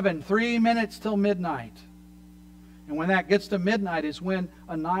 11:57, 3 minutes till midnight. And when that gets to midnight is when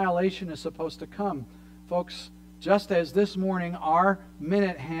annihilation is supposed to come. Folks, just as this morning our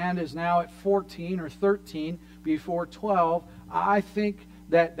minute hand is now at 14 or 13 before 12, I think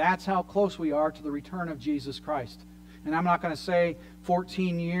that that's how close we are to the return of Jesus Christ. And I'm not going to say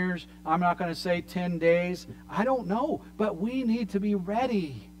 14 years. I'm not going to say 10 days. I don't know. But we need to be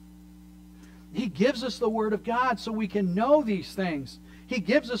ready. He gives us the Word of God so we can know these things. He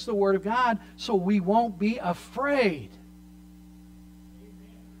gives us the Word of God so we won't be afraid.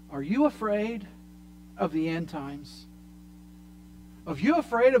 Are you afraid of the end times? Are you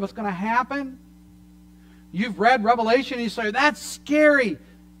afraid of what's going to happen? You've read Revelation and you say, that's scary,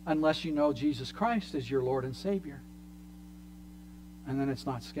 unless you know Jesus Christ is your Lord and Savior. And then it's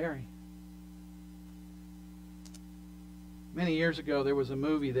not scary. Many years ago, there was a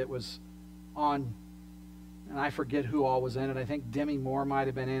movie that was on, and I forget who all was in it. I think Demi Moore might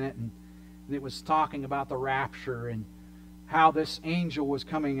have been in it, and it was talking about the rapture and how this angel was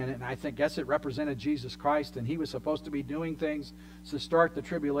coming in it, and I guess it represented Jesus Christ, and he was supposed to be doing things to start the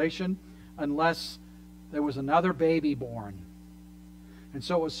tribulation unless there was another baby born. And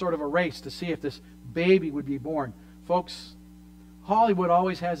so it was sort of a race to see if this baby would be born. Folks, Hollywood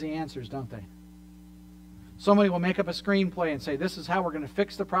always has the answers, don't they? Somebody will make up a screenplay and say, this is how we're going to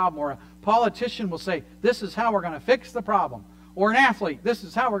fix the problem. Or a politician will say, this is how we're going to fix the problem. Or an athlete, this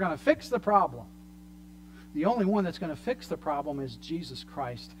is how we're going to fix the problem. The only one that's going to fix the problem is Jesus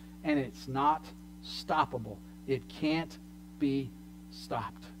Christ. And it's not stoppable. It can't be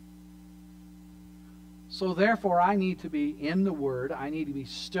stopped. So therefore, I need to be in the Word. I need to be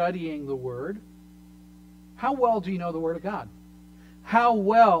studying the Word. How well do you know the Word of God? How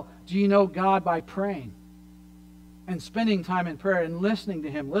well do you know God by praying and spending time in prayer and listening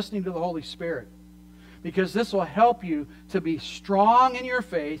to Him, listening to the Holy Spirit? Because this will help you to be strong in your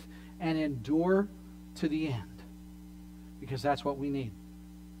faith and endure to the end. Because that's what we need.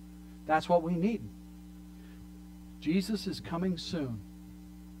 That's what we need. Jesus is coming soon.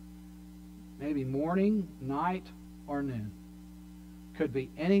 Maybe morning, night, or noon. Could be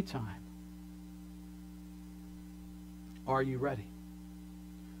any time. Are you ready?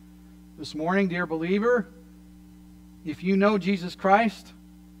 This morning, dear believer, if you know Jesus Christ,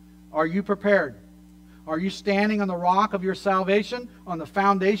 are you prepared? Are you standing on the rock of your salvation, on the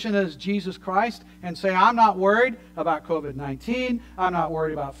foundation that is Jesus Christ, and say, I'm not worried about COVID-19, I'm not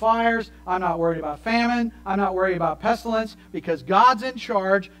worried about fires, I'm not worried about famine, I'm not worried about pestilence, because God's in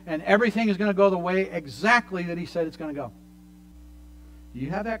charge and everything is going to go the way exactly that He said it's going to go. Do you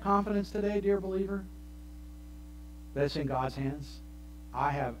have that confidence today, dear believer? That it's in God's hands?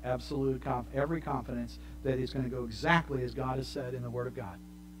 I have absolute every confidence that it's going to go exactly as God has said in the Word of God.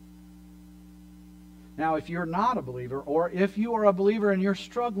 Now, if you're not a believer, or if you are a believer and you're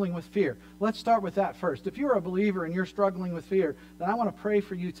struggling with fear, let's start with that first. If you're a believer and you're struggling with fear, then I want to pray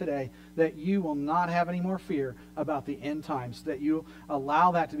for you today that you will not have any more fear about the end times, that you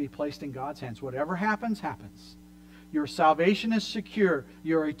allow that to be placed in God's hands. Whatever happens, happens. Your salvation is secure.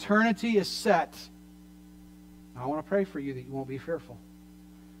 Your eternity is set. I want to pray for you that you won't be fearful.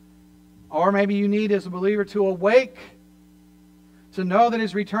 Or maybe you need, as a believer, to awake, to know that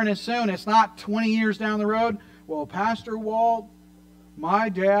His return is soon. It's not 20 years down the road. Well, Pastor Walt, my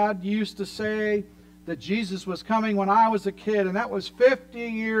dad used to say that Jesus was coming when I was a kid, and that was 50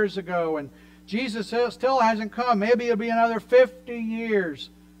 years ago, and Jesus still hasn't come. Maybe it'll be another 50 years.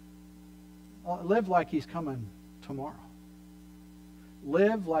 Well, live like He's coming tomorrow.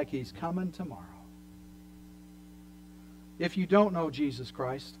 Live like He's coming tomorrow. If you don't know Jesus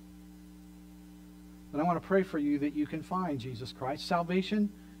Christ, then I want to pray for you that you can find Jesus Christ. Salvation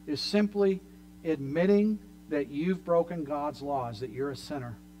is simply admitting that you've broken God's laws, that you're a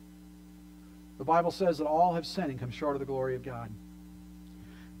sinner. The Bible says that all have sinned and come short of the glory of God.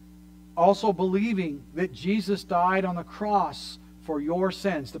 Also believing that Jesus died on the cross for your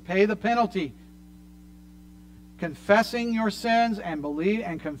sins, to pay the penalty. Confessing your sins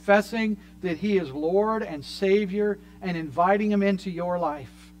and confessing that He is Lord and Savior and inviting Him into your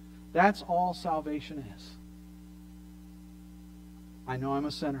life. That's all salvation is. I know I'm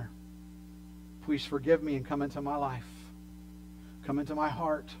a sinner. Please forgive me and come into my life. Come into my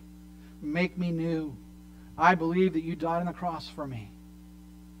heart. Make me new. I believe that You died on the cross for me.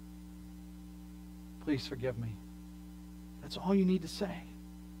 Please forgive me. That's all you need to say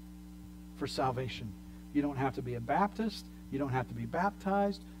for salvation. You don't have to be a Baptist. You don't have to be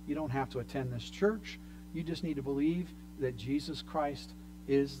baptized. You don't have to attend this church. You just need to believe that Jesus Christ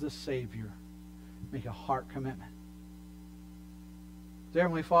is the Savior. Make a heart commitment. Dear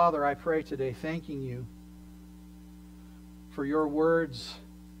Heavenly Father, I pray today thanking You for your words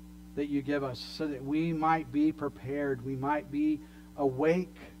that you give us so that we might be prepared. We might be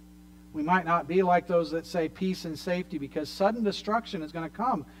awake. We might not be like those that say peace and safety, because sudden destruction is going to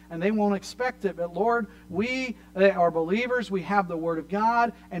come and they won't expect it. But Lord, we are believers. We have the Word of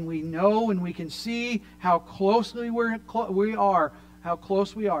God, and we know and we can see how closely how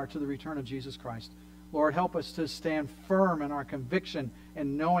close we are to the return of Jesus Christ. Lord, help us to stand firm in our conviction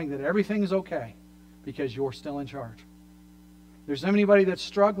and knowing that everything is okay because you're still in charge. There's anybody that's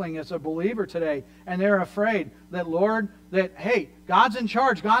struggling as a believer today, and they're afraid that, Lord, that, hey, God's in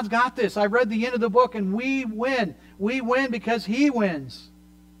charge. God's got this. I read the end of the book, and we win. We win because He wins.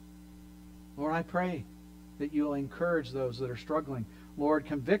 Lord, I pray that you'll encourage those that are struggling. Lord,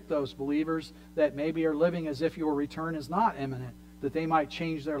 convict those believers that maybe are living as if your return is not imminent, that they might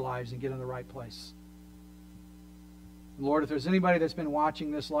change their lives and get in the right place. Lord, if there's anybody that's been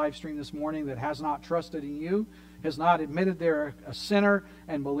watching this live stream this morning that has not trusted in you, has not admitted they're a sinner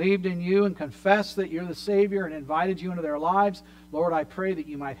and believed in you and confessed that you're the Savior and invited you into their lives, Lord, I pray that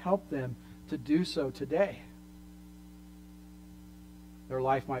you might help them to do so today. Their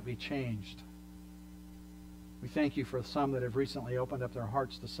life might be changed. We thank you for some that have recently opened up their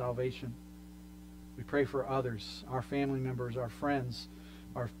hearts to salvation. We pray for others, our family members, our friends,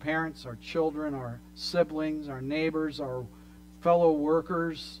 our parents, our children, our siblings, our neighbors, our fellow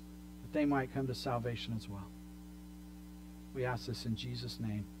workers, that they might come to salvation as well. We ask this in Jesus'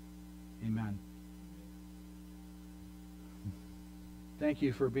 name. Amen. Thank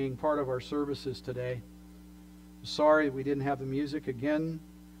you for being part of our services today. Sorry we didn't have the music again.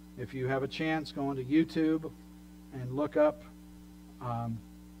 If you have a chance, go onto YouTube and look up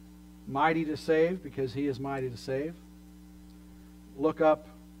Mighty to Save, because He is mighty to save. Look up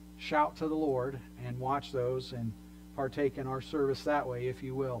Shout to the Lord and watch those and partake in our service that way, if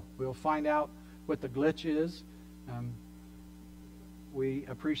you will. We'll find out what the glitch is. We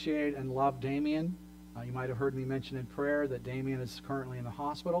appreciate and love Damien. You might have heard me mention in prayer that Damien is currently in the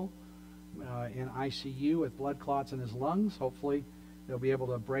hospital in ICU with blood clots in his lungs. Hopefully they'll be able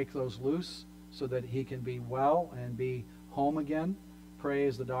to break those loose so that he can be well and be home again. Pray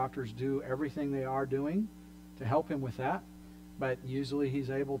as the doctors do everything they are doing to help him with that. But usually he's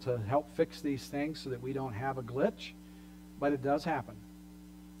able to help fix these things so that we don't have a glitch. But it does happen.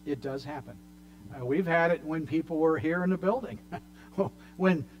 It does happen. We've had it when people were here in the building.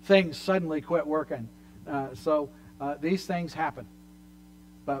 When things suddenly quit working. So these things happen.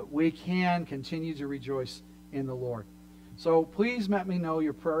 But we can continue to rejoice in the Lord. So please let me know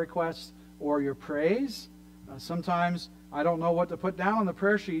your prayer requests or your praise. Sometimes I don't know what to put down on the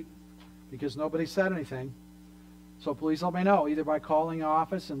prayer sheet because nobody said anything. So please let me know, either by calling the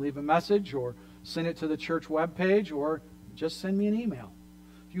office and leave a message, or send it to the church webpage, or just send me an email.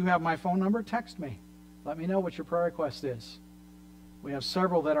 If you have my phone number, text me. Let me know what your prayer request is. We have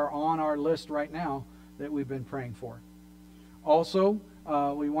several that are on our list right now that we've been praying for. Also,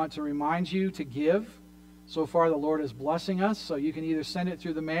 we want to remind you to give. So far, the Lord is blessing us, so you can either send it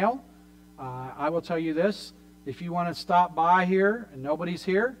through the mail. I will tell you this, if you want to stop by here and nobody's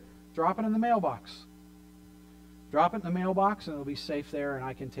here, drop it in the mailbox. Drop it in the mailbox and it'll be safe there, and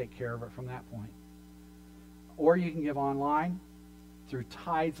I can take care of it from that point. Or you can give online through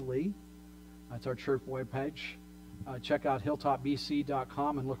Tithely. That's our church webpage. Check out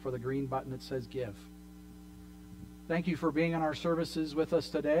hilltopbc.com and look for the green button that says Give. Thank you for being in our services with us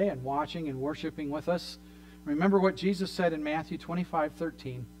today and watching and worshiping with us. Remember what Jesus said in Matthew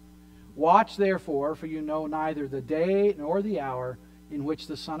 25:13. Watch therefore, for you know neither the day nor the hour in which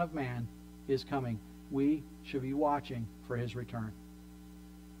the Son of Man is coming. We should be watching for His return,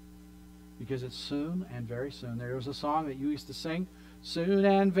 because it's soon and very soon. There was a song that you used to sing. Soon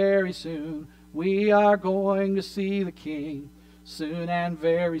and very soon we are going to see the King. Soon and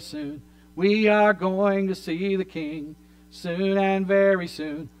very soon we are going to see the King. Soon and very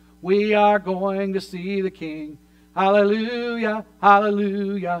soon we are going to see the King. Hallelujah,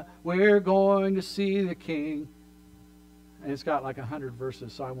 hallelujah, we're going to see the King. And it's got like 100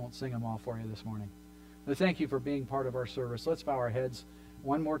 verses, so I won't sing them all for you this morning. But thank you for being part of our service. Let's bow our heads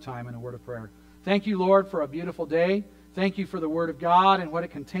one more time in a word of prayer. Thank you, Lord, for a beautiful day. Thank you for the Word of God and what it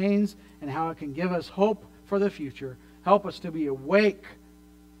contains and how it can give us hope for the future. Help us to be awake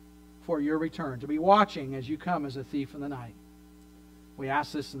for your return, to be watching as you come as a thief in the night. We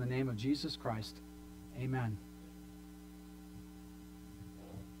ask this in the name of Jesus Christ. Amen.